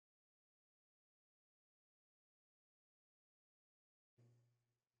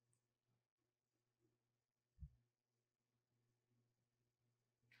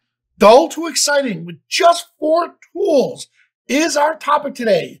Dull to exciting with just 4 tools is our topic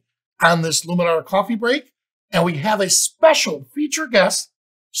today on this Luminar Coffee Break, and we have a special feature guest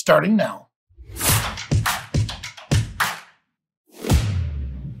starting now.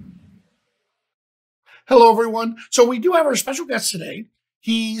 Hello, everyone. So we do have our special guest today.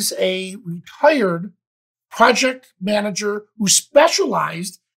 He's a retired project manager who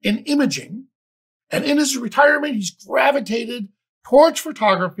specialized in imaging, and in his retirement, he's gravitated towards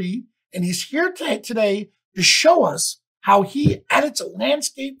photography, and he's here today to show us how he edits a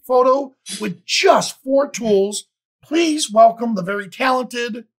landscape photo with just 4 tools. Please welcome the very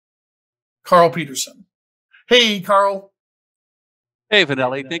talented Carl Peterson. Hey, Carl. Hey,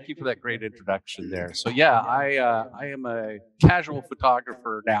 Vanelli. Thank you for that great introduction there. So yeah, I am a casual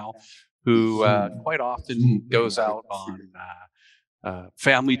photographer now who quite often goes out on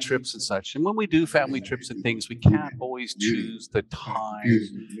family trips and such. And when we do family trips and things, we can't always choose the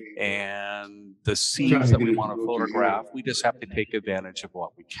time and the scenes that we want to photograph. We just have to take advantage of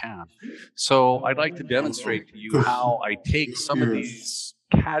what we can. So I'd like to demonstrate to you how I take some of these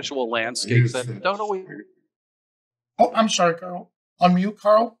casual landscapes that don't always... Oh, I'm sorry, Carl. Unmute,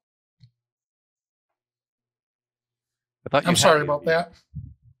 Carl. I'm sorry about that.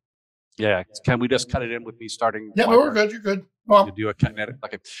 Yeah, can we just cut it in with me starting? Yeah, we're good. You're good. Well, you do a kinetic.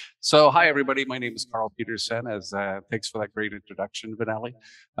 Okay. So, hi everybody. My name is Carl Peterson. Thanks for that great introduction, Vanelli.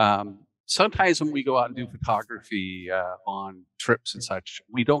 Sometimes when we go out and do photography on trips and such,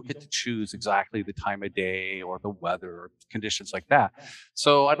 we don't get to choose exactly the time of day or the weather or conditions like that.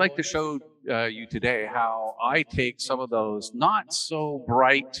 So I'd like to show you today how I take some of those not so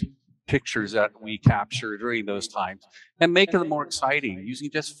bright pictures that we capture during those times and make them more exciting using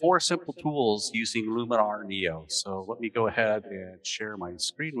just 4 simple tools using Luminar Neo. So let me go ahead and share my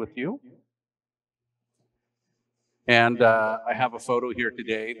screen with you. And I have a photo here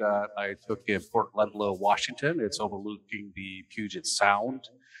today that I took in Port Ludlow, Washington. It's overlooking the Puget Sound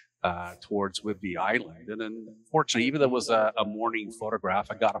towards Whidbey Island. And then, unfortunately, even though it was a morning photograph,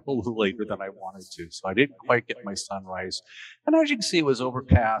 I got up a little later than I wanted to. So I didn't quite get my sunrise. And as you can see, it was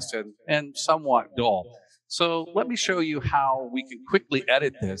overcast and somewhat dull. So let me show you how we can quickly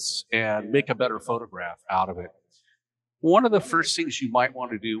edit this and make a better photograph out of it. One of the first things you might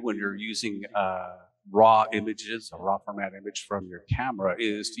want to do when you're using raw images, a raw format image from your camera,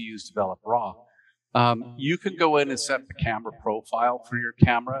 is to use Develop Raw. You can go in and set the camera profile for your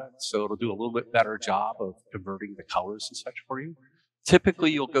camera, so it'll do a little bit better job of converting the colors and such for you.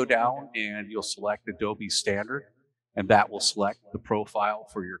 Typically, you'll go down and you'll select Adobe Standard, and that will select the profile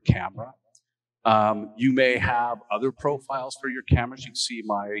for your camera. You may have other profiles for your cameras. You can see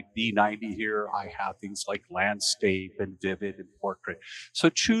my D90 here. I have things like landscape and vivid and portrait. So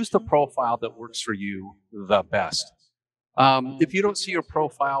choose the profile that works for you the best. If you don't see your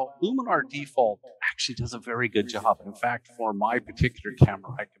profile, Luminar Default actually does a very good job. In fact, for my particular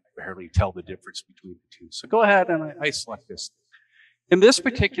camera, I can barely tell the difference between the two. So go ahead and I select this. In this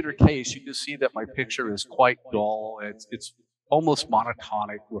particular case, you can see that my picture is quite dull. It's almost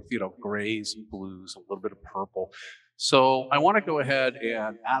monotonic with, grays and blues, a little bit of purple. So I want to go ahead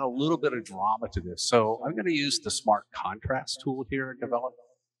and add a little bit of drama to this. So I'm going to use the Smart Contrast tool here in Develop.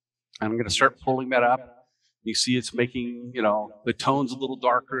 I'm going to start pulling that up. You see it's making, the tones a little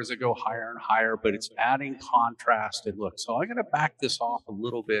darker as I go higher and higher, but it's adding contrast and look. So I'm going to back this off a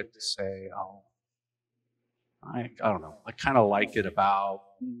little bit to say, I don't know, I kind of like it about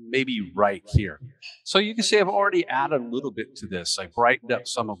maybe right here. So you can see I've already added a little bit to this. I brightened up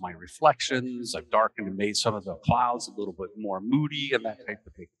some of my reflections. I've darkened and made some of the clouds a little bit more moody and that type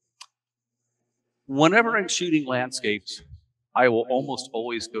of thing. Whenever I'm shooting landscapes, I will almost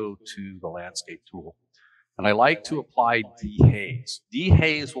always go to the landscape tool. And I like to apply dehaze.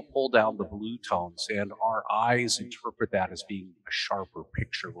 Dehaze will pull down the blue tones, and our eyes interpret that as being a sharper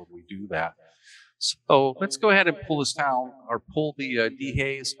picture when we do that. So let's go ahead and pull this down, or pull the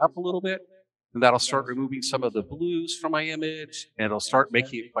dehaze up a little bit, and that'll start removing some of the blues from my image, and it'll start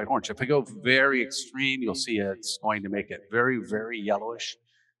making it quite orange. If I go very extreme, you'll see it's going to make it very, very yellowish.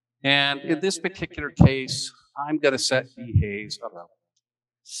 And in this particular case, I'm going to set dehaze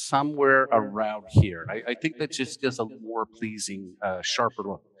somewhere around here. I think that just gives a more pleasing, sharper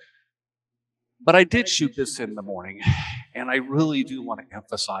look. But I did shoot this in the morning, and I really do want to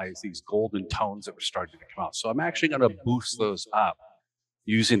emphasize these golden tones that were starting to come out. So I'm actually going to boost those up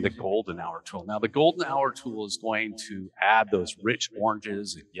using the golden hour tool. Now, the golden hour tool is going to add those rich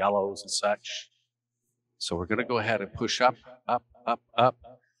oranges and yellows and such. So we're going to go ahead and push up, up, up, up.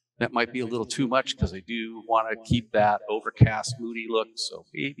 That might be a little too much because I do want to keep that overcast, moody look. So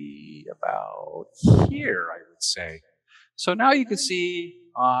maybe about here, I would say. So now you can see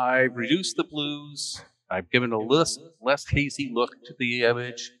I've reduced the blues. I've given a less hazy look to the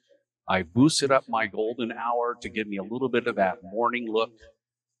image. I boosted up my golden hour to give me a little bit of that morning look.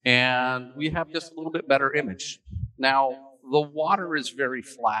 And we have just a little bit better image. Now, the water is very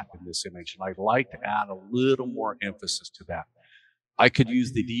flat in this image, and I'd like to add a little more emphasis to that. I could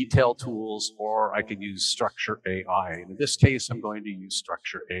use the detail tools, or I could use Structure AI. And in this case, I'm going to use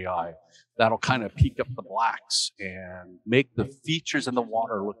Structure AI. That'll kind of peak up the blacks and make the features in the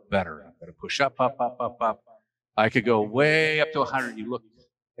water look better. I'm going to push up, up, up, up, up. I could go way up to 100. You look,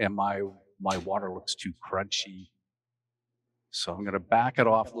 and my water looks too crunchy. So I'm going to back it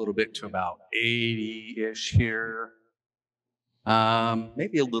off a little bit to about 80-ish here.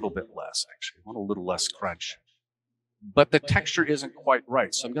 Maybe a little bit less, actually. I want a little less crunch. But the texture isn't quite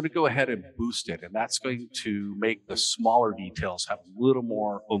right. So I'm going to go ahead and boost it. And that's going to make the smaller details have a little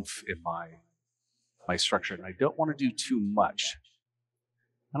more oomph in my structure. And I don't want to do too much.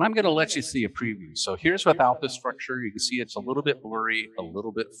 And I'm going to let you see a preview. So here's without the structure. You can see it's a little bit blurry, a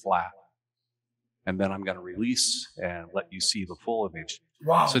little bit flat. And then I'm going to release and let you see the full image.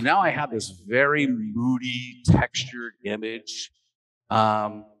 Wow. So now I have this very moody, textured image.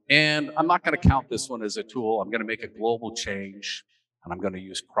 And I'm not going to count this one as a tool. I'm going to make a global change, and I'm going to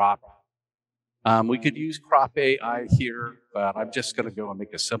use crop. We could use crop AI here, but I'm just going to go and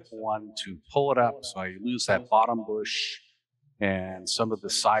make a simple one to pull it up so I lose that bottom bush and some of the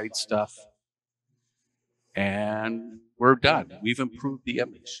side stuff. And we're done. We've improved the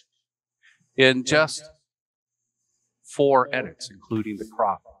image in just 4 edits, including the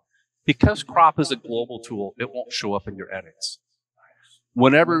crop. Because crop is a global tool, it won't show up in your edits.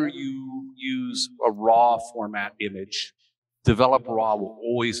 Whenever you use a raw format image, develop raw will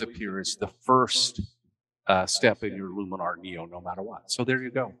always appear as the first step in your Luminar Neo, no matter what. So there you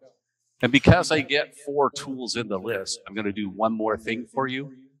go. And because I get 4 tools in the list, I'm going to do one more thing for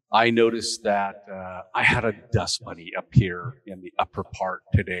you. I noticed that I had a dust bunny appear in the upper part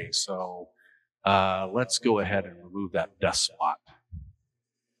today. So let's go ahead and remove that dust spot.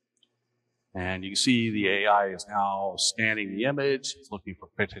 And you can see the AI is now scanning the image. It's looking for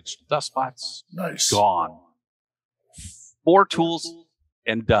potential dust spots. Nice. Gone. 4 tools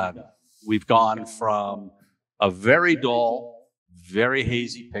and done. We've gone from a very dull, very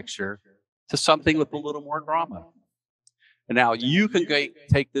hazy picture to something with a little more drama. And now you can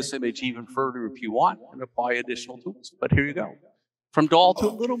take this image even further if you want and apply additional tools. But here you go. From dull to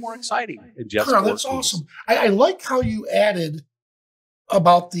a little more exciting. In just Carl, that's awesome. I like how you added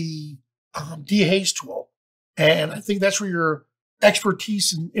about the dehaze tool. And I think that's where your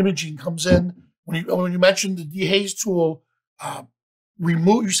expertise in imaging comes in. When you mentioned the dehaze tool,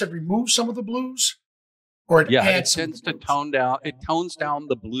 you said remove some of the blues? Or it adds it tends to tone down. It tones down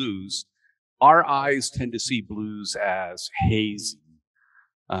the blues. Our eyes tend to see blues as hazy.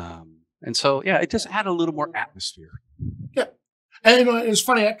 And so, yeah, it just added a little more atmosphere. Yeah. And it's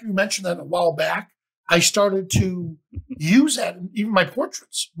funny, after you mentioned that a while back, I started to use that in even my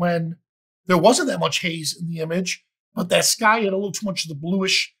portraits when there wasn't that much haze in the image, but that sky had a little too much of the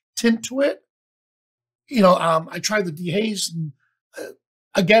bluish tint to it. I tried the dehaze, and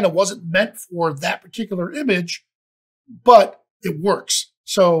again, it wasn't meant for that particular image, but it works.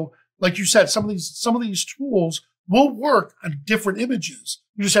 So, like you said, some of these tools will work on different images.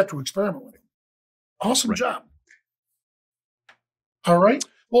 You just have to experiment with them. Awesome job. All right.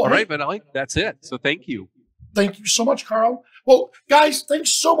 Well, all right, but that's it. So thank you. Thank you so much, Carl. Well, guys,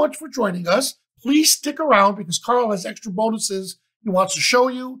 thanks so much for joining us. Please stick around because Carl has extra bonuses he wants to show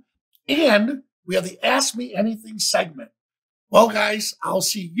you. And we have the Ask Me Anything segment. Well, guys, I'll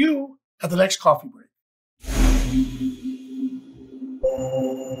see you at the next coffee break.